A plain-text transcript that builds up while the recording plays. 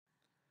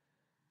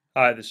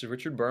Hi, this is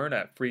Richard Byrne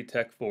at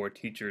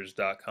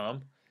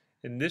freetech4teachers.com.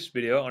 In this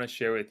video, I want to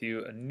share with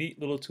you a neat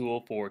little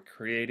tool for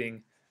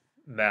creating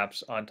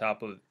maps on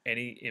top of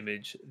any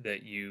image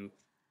that you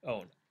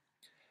own.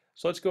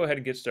 So let's go ahead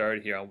and get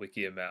started here on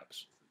Wikia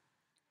Maps.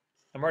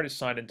 I'm already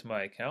signed into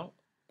my account.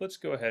 Let's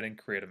go ahead and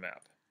create a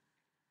map.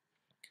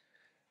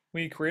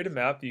 When you create a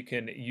map, you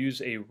can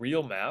use a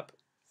real map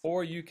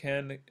or you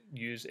can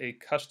use a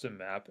custom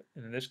map.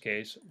 In this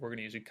case, we're going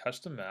to use a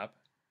custom map,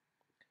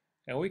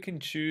 and we can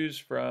choose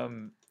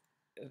from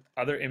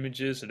other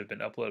images that have been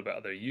uploaded by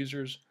other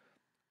users,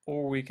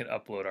 or we can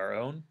upload our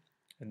own.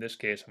 In this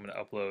case, I'm going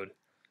to upload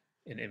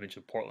an image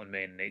of Portland,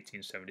 Maine in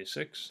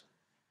 1876.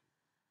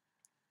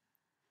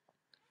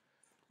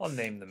 I'll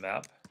name the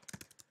map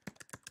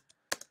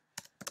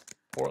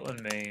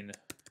Portland, Maine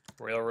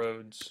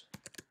Railroads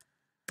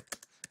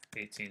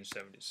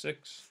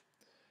 1876.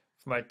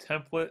 For my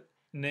template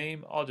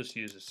name, I'll just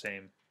use the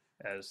same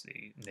as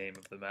the name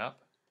of the map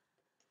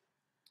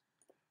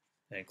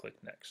and click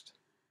Next.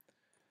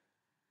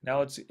 Now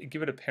let's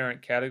give it a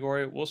parent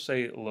category. We'll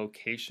say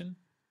location,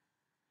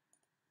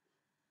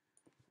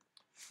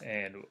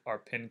 and our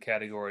pin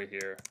category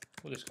here,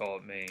 we'll just call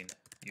it Maine,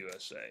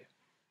 USA.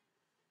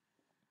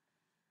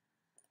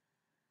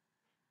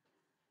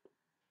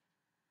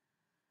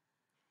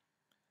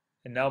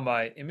 And now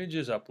my image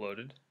is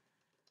uploaded,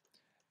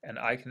 and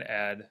I can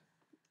add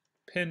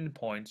pin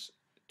points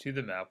to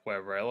the map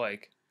wherever I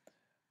like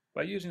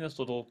by using this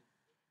little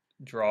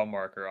draw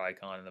marker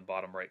icon in the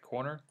bottom right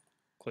corner.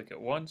 Click it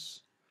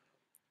once.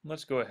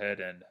 Let's go ahead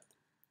and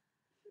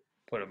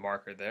put a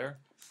marker there.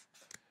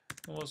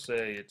 And we'll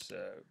say it's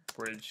a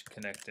bridge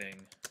connecting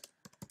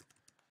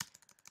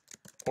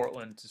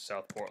Portland to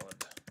South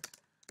Portland.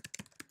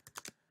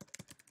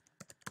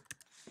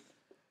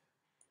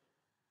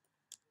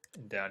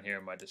 And down here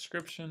in my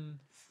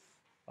description,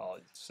 I'll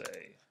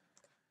say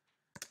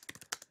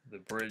the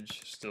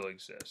bridge still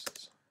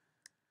exists.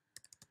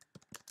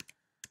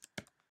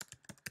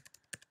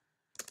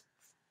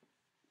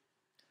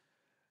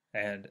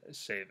 And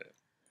save it.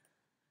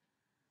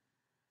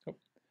 Oh,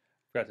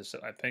 forgot to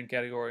set my pin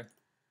category.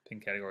 Pin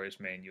category is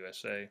Maine,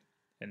 USA,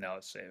 and now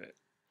let's save it.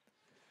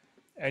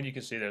 And you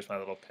can see there's my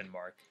little pin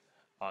mark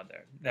on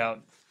there. Now,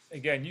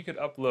 again, you could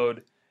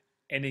upload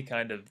any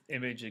kind of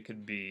image. It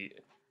could be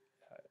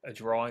a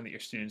drawing that your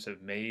students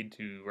have made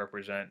to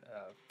represent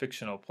a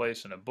fictional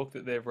place in a book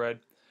that they've read.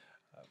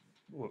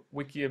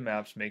 Wikia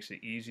Maps makes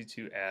it easy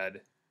to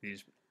add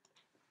these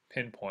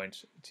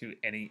pinpoints to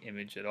any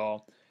image at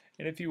all.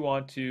 And if you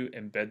want to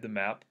embed the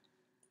map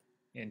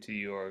into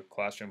your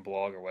classroom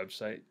blog or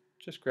website,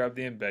 just grab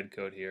the embed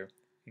code here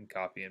and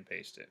copy and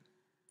paste it.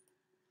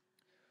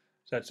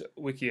 So that's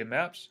Wikia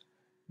Maps,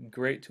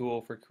 great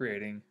tool for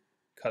creating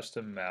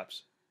custom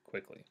maps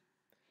quickly.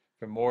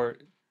 For more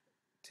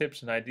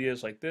tips and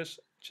ideas like this,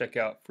 check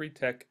out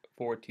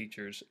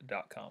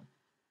freetech4teachers.com.